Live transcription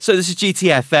So this is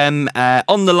GTFM.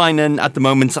 On the line, and at the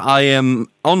moment I am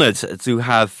honoured to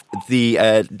have the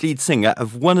lead singer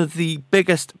of one of the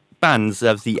biggest bands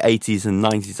of the 80s and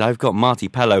 90s. I've got Marty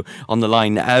Pellow on the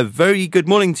line. Very good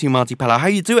morning to you, Marty Pellow. How are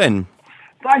you doing?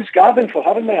 Thanks, Gavin, for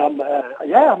having me. I'm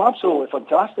absolutely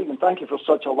fantastic, and thank you for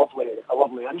such a lovely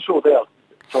intro there,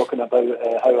 talking about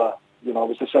how I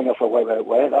was the singer for Wet, Wet,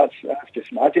 Wet. That's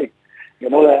just magic.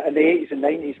 In the 80s and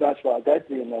 90s, that's what I did,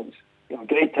 and it was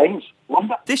great times.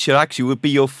 Loved it. This year actually would be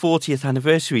your 40th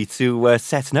anniversary to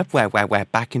setting up Wet, Wet,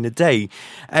 Wet back in the day.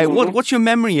 What's your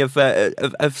memory of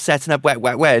setting up Wet,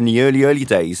 Wet, Wet in the early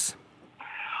days?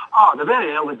 The very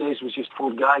early days was just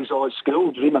four guys all at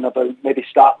school dreaming about maybe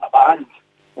starting a band.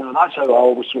 That's how I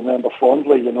always remember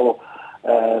fondly,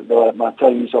 my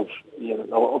times of,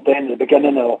 then the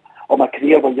beginning of my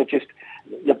career, where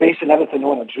you're basing everything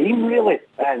on a dream, really.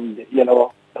 And,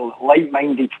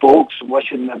 like-minded folks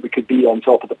wishing that we could be on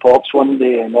top of the pops one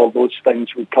day, and all those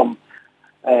things would come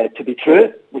to be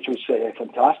true, which was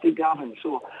fantastic, Gavin.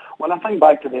 So when I think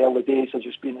back to the early days of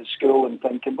just being at school and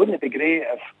thinking, wouldn't it be great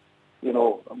if,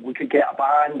 we could get a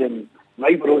band and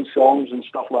write our own songs and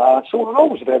stuff like that. So we're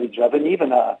always very driven,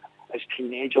 even as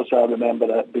teenagers. I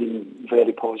remember it being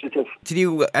very positive. Did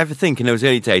you ever think in those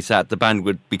early days that the band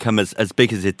would become as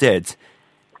big as it did?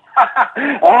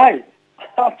 Aye,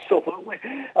 absolutely.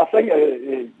 I think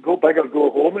go big or go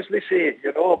home, as they say,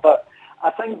 But I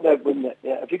think that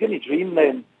if you're going to dream,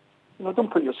 then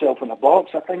don't put yourself in a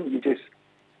box. I think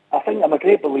I'm a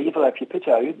great believer. If you put it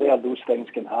out there, those things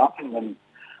can happen. And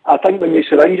I think when you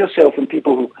surround yourself with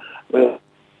people who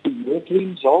your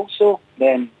dreams also,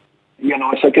 then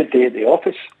it's a good day at the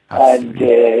office.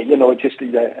 Absolutely. And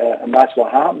and that's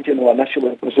what happened.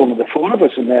 Initially it was only the four of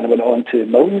us, and then it went on to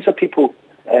millions of people.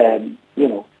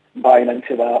 Buying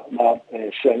into that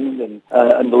sound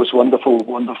and those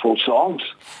wonderful songs.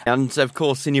 And of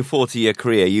course, in your 40-year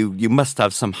career, you must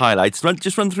have some highlights.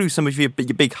 Just run through some of your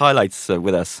big highlights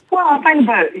with us. Well, I think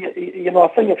that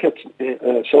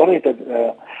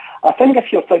I think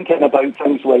if you're thinking about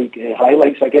things like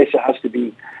highlights, I guess it has to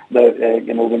be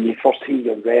when you first hear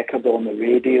your record on the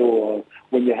radio, or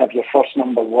when you have your first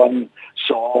number one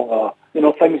song, or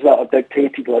things that are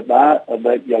dictated like that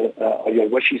about your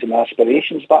wishes and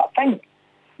aspirations. But I think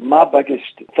my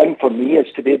biggest thing for me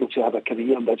is to be able to have a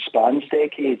career that spans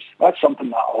decades. That's something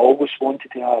that I always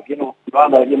wanted to have.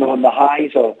 Rather on the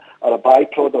highs or a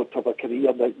byproduct of a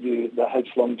career that has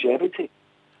longevity.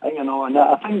 And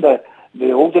I think that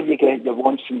the older you get, your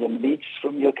wants and your needs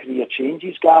from your career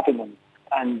changes, Gavin.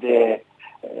 And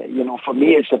for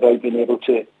me, it's about being able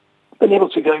to go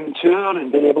out and tour,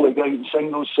 and being able to go out and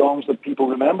sing those songs that people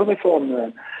remember me from,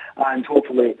 and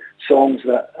hopefully songs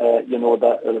that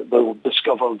they'll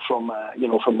discover from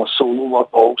my solo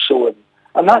work also.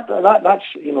 And that's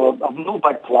I've no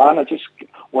big plan. I just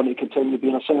want to continue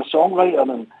being a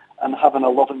singer-songwriter and having a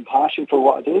love and passion for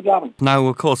what I do, Gavin. Now,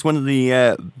 of course, one of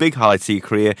the big highlights of your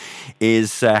career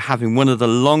is having one of the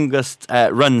longest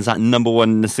runs at number one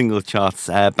in the single charts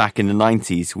back in the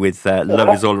 90s with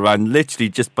Love Is All Around, literally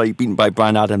just beaten by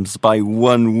Bryan Adams by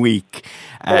 1 week.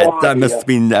 That must have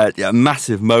been a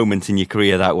massive moment in your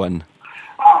career, that one.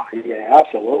 Oh, yeah,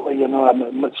 absolutely.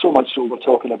 So much so we're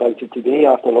talking about it today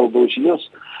after all those years.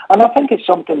 And I think it's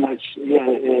something that's,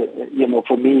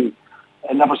 for me,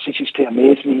 it never ceases to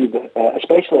amaze me,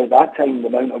 especially at that time, the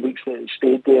amount of weeks that it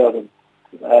stayed there. And,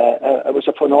 it was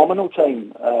a phenomenal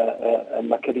time in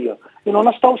my career. And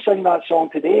I still sing that song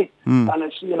today. And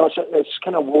it's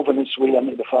kind of woven its way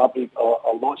into the fabric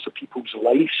of lots of people's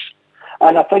lives.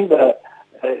 And I think that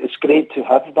it's great to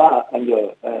have that in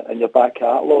your back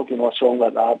catalogue, a song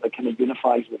like that kind of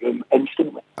unifies the room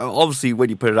instantly. Obviously, when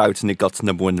you put it out and it got to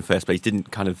number one in the first place, didn't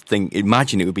kind of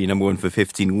imagine it would be number one for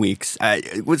 15 weeks.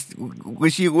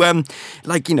 Was you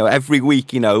every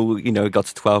week, it got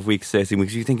to 12 weeks, 13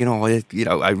 weeks, you thinking,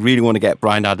 I really want to get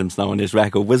Bryan Adams now on his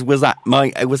record? Was that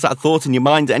a thought in your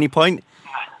mind at any point?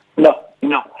 No.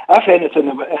 If anything,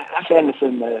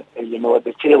 at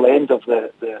the tail end of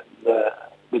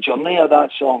the journey of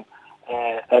that song,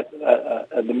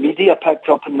 the media picked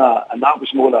up on that, and that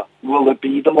was more will it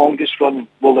be the longest run?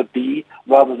 Will it be,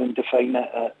 rather than defining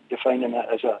it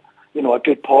as a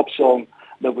good pop song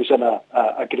that was in a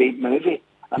great movie,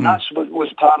 and that's what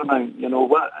was paramount.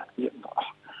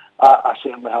 I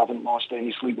certainly haven't lost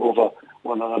any sleep over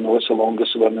whether I know it's the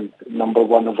longest running number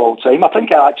one of all time. I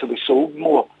think it actually sold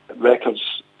more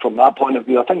records from that point of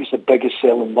view. I think it's the biggest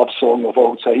selling love song of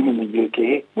all time in the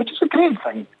UK, which is a great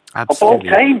thing. Absolutely.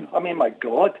 Of all time. I mean, my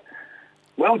God.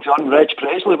 Well done, Reg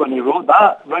Presley, when he wrote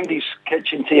that round his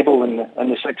kitchen table in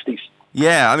the 60s.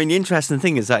 Yeah, I mean, the interesting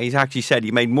thing is that he's actually said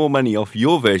he made more money off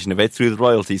your version of it through the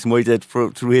royalties than what he did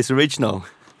through his original.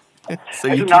 So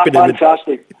you Isn't keep that it in the,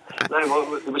 fantastic?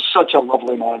 It was such a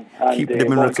lovely man. And, keeping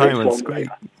him in what a great retirement. It's great.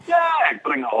 songwriter. Yeah,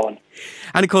 bring it on.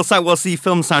 And of course, that was the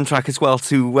film soundtrack as well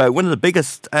to one of the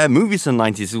biggest movies in the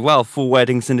 90s as well, Four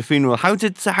Weddings and a Funeral. How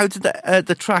did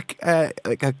the track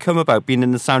come about, being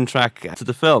in the soundtrack to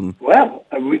the film? Well,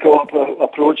 we got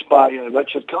approached by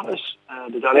Richard Curtis,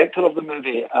 the director of the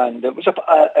movie, and it was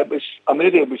a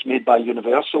movie that was made by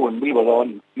Universal, and we were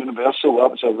on Universal.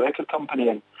 That was our record company,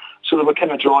 and so they were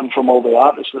kind of drawn from all the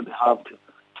artists that they had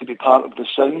to be part of the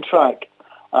soundtrack,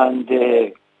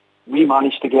 and we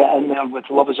managed to get in there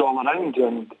with Love Is All Around,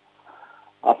 and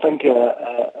I think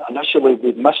initially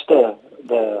we'd missed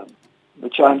the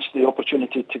chance, the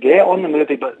opportunity to get on the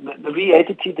movie, but they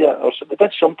re-edited it, or so they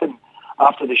did something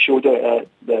after they showed it at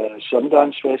the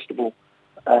Sundance Festival,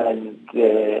 and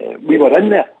we were in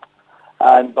there,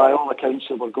 and by all accounts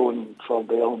they were going for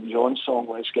the Elton John song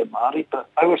 "Let's Get Married," but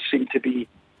ours seemed to be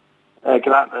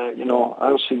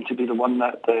ours seemed to be the one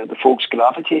that the folks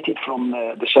gravitated from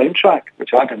the soundtrack,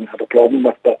 which I didn't have a problem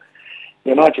with. But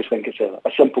I just think it's a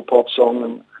simple pop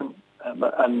song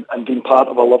and being part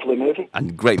of a lovely movie.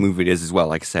 And great movie it is as well.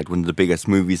 Like I said, one of the biggest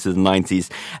movies of the 90s.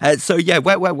 So yeah,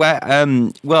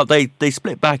 well, they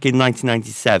split back in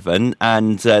 1997,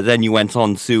 and then you went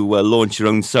on to launch your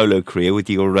own solo career with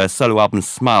your solo album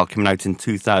Smile coming out in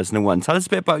 2001. Tell us a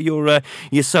bit about your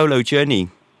solo journey.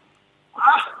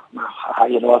 I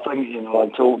think,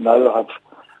 until now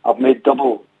I've made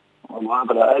double, or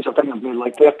whatever it is. I think I've made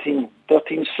like 13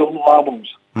 solo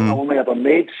albums. I only ever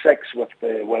made 6 with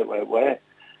Wet, Wet, Wet.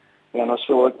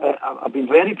 So I've been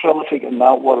very prolific in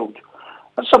that world.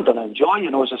 It's something I enjoy,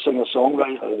 as a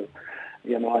singer-songwriter.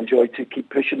 I enjoy to keep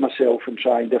pushing myself and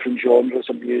trying different genres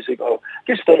of music, or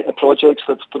just the projects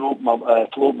that float my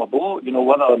boat,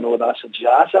 whether or not that's a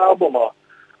jazz album or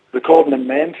recording in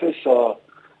Memphis or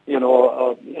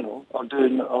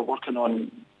working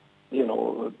on,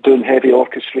 doing heavy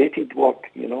orchestrated work,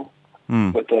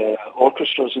 with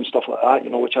orchestras and stuff like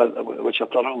that, which I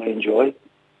thoroughly enjoy.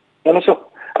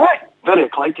 Very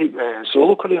eclectic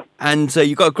solo career. And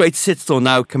you've got a great sit store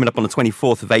now coming up on the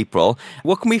 24th of April.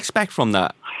 What can we expect from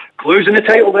that? Clues in the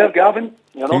title there, Gavin.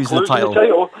 Clues in the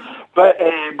title. But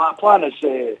my plan is,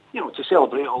 to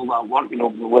celebrate all that work,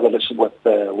 whether it's with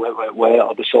Wet, Wet,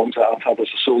 or the songs that I've had as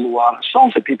a solo artist,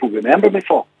 songs that people remember me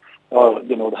for, or,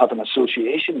 they have an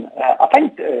association. I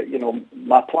think,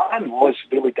 my plan was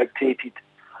really dictated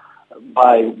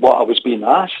by what I was being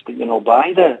asked,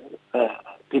 by the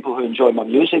people who enjoy my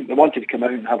music. They wanted to come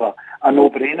out and have a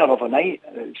no-brainer of a night.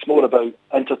 It's more about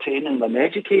entertaining than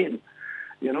educating.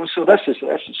 So this is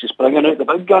just bringing out the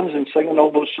big guns and singing all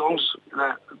those songs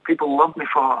that people love me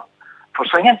for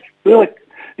singing, really.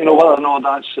 Whether or not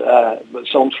that's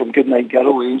songs from Goodnight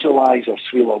Girl, Angel Eyes, or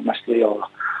Sweet Love Mystery, or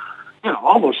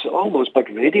all those big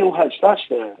radio hits. That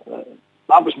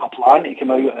was my plan, to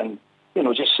come out and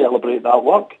just celebrate that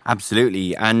work.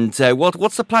 Absolutely. And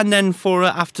what's the plan then for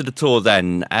after the tour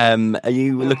then? Are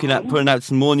you looking at putting out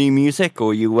some more new music,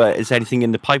 or is anything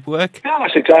in the pipework? Yeah,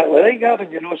 that's exactly right, Gavin.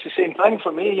 It's the same thing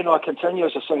for me. I continue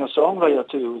as a singer-songwriter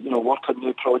to, work on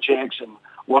new projects and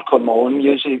work on my own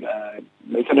music,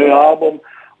 make a new album,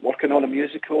 working on a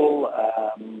musical.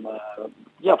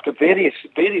 I've got various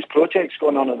projects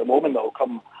going on at the moment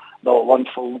that'll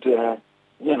unfold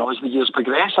as the years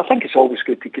progress. I think it's always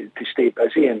good to stay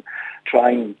busy and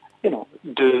try and,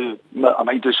 I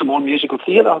might do some more musical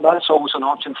theatre. That's always an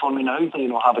option for me now,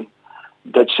 having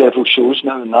did several shows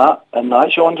now in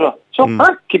that genre. So,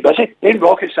 keep busy. Ain't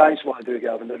rocket science what I do,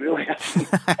 Gavin, it really is.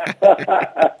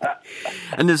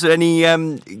 And is there any,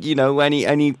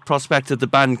 any prospect of the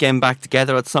band getting back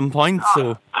together at some point?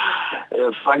 So?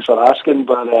 Thanks for asking,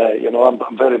 but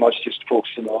I'm very much just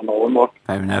focusing on my own work.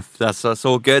 Fair enough. That's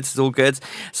all good. It's all good.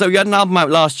 So you had an album out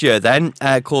last year then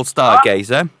called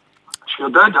Stargazer. Sure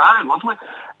did. Lovely.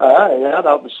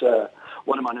 That was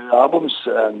one of my new albums.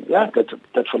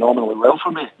 Did phenomenally well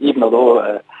for me. Even though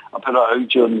I put it out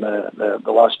during the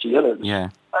last year, it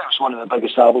was one of the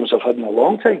biggest albums I've had in a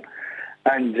long time.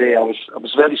 And I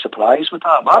was very surprised with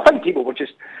that. But I think people were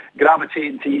just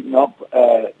gravitating to eating up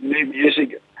new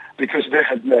music. Because they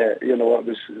had, it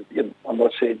was, I'm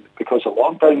not saying because of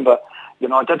lockdown, but,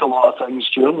 I did a lot of things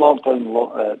during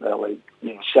lockdown,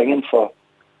 singing for,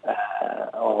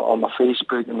 on my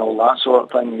Facebook and all that sort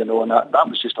of thing, and that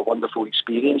was just a wonderful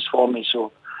experience for me.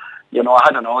 So, I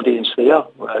had an audience there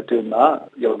doing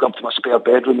that. Go up to my spare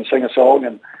bedroom and sing a song,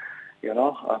 and, I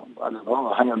don't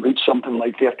know, I hang and reach something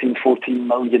like 13, 14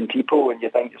 million people, and you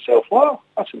think to yourself, wow,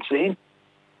 that's insane.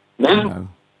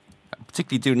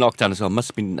 particularly during lockdown as well, must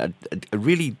have been a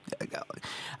really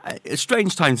a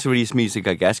strange time to release music,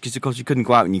 I guess, because of course you couldn't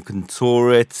go out and you couldn't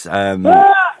tour it.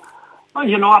 Well,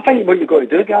 I think what you've got to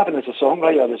do, Gavin, as a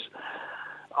songwriter is,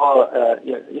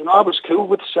 I was cool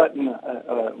with sitting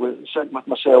with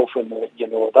myself, and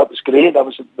that was great. That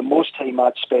was the most time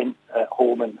I'd spent at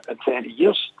home in 30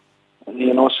 years.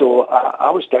 So I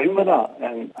was down with that,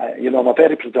 and I'm a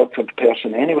very productive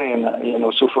person anyway,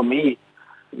 and so for me,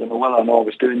 whether or not I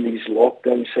was doing these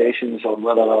lockdown sessions or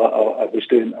whether I was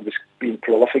being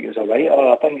prolific as a writer,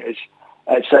 I think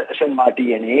it's in my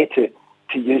DNA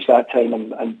to use that time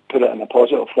and put it in a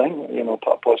positive thing,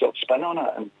 put a positive spin on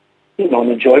it, and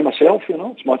enjoy myself,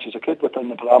 as much as I could within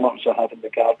the parameters of having the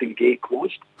garden gate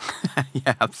closed.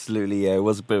 Yeah, absolutely. Yeah, it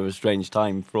was a bit of a strange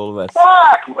time for all of us.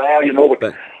 Well,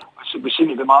 we seem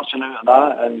to be marching out of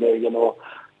that, and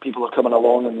people are coming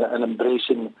along and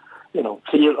embracing,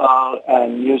 theatre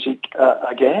and music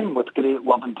again with great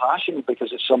love and passion,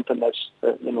 because it's something that's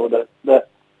that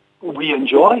we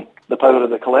enjoy, the power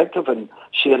of the collective and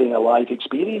sharing a live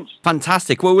experience.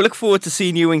 Fantastic. Well, we look forward to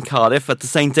seeing you in Cardiff at the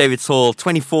St David's Hall,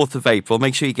 24th of April.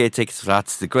 Make sure you get tickets for that.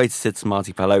 It's the greatest hits of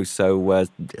Marty Pellow, so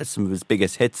some of his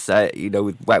biggest hits,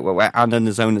 with Wet, Wet, Wet and on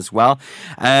his own as well.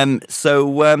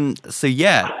 So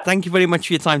yeah, thank you very much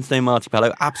for your time today, Marty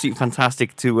Pellow. Absolutely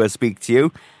fantastic to speak to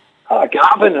you.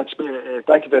 Gavin,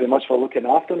 thank you very much for looking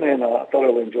after me, and I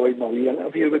thoroughly enjoyed my wee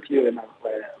interview with you, and I'm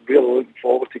really looking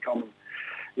forward to coming,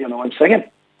 and singing.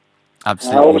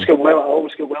 Absolutely. I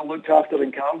always get well looked after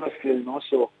in Cardiff,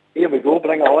 so here we go,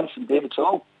 bring it on, St David's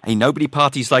Hall. Hey, nobody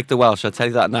parties like the Welsh, I'll tell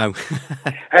you that now.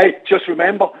 Hey, just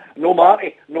remember, no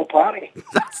Marty, no party.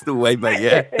 That's the way, mate,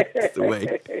 yeah. That's the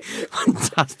way.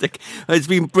 Fantastic. Well, it's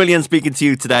been brilliant speaking to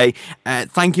you today.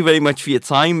 Thank you very much for your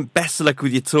time. Best of luck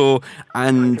with your tour,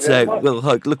 and we'll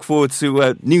look forward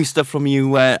to new stuff from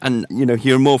you and,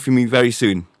 hear more from you very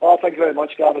soon. Oh, thank you very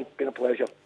much, Gavin. It's been a pleasure.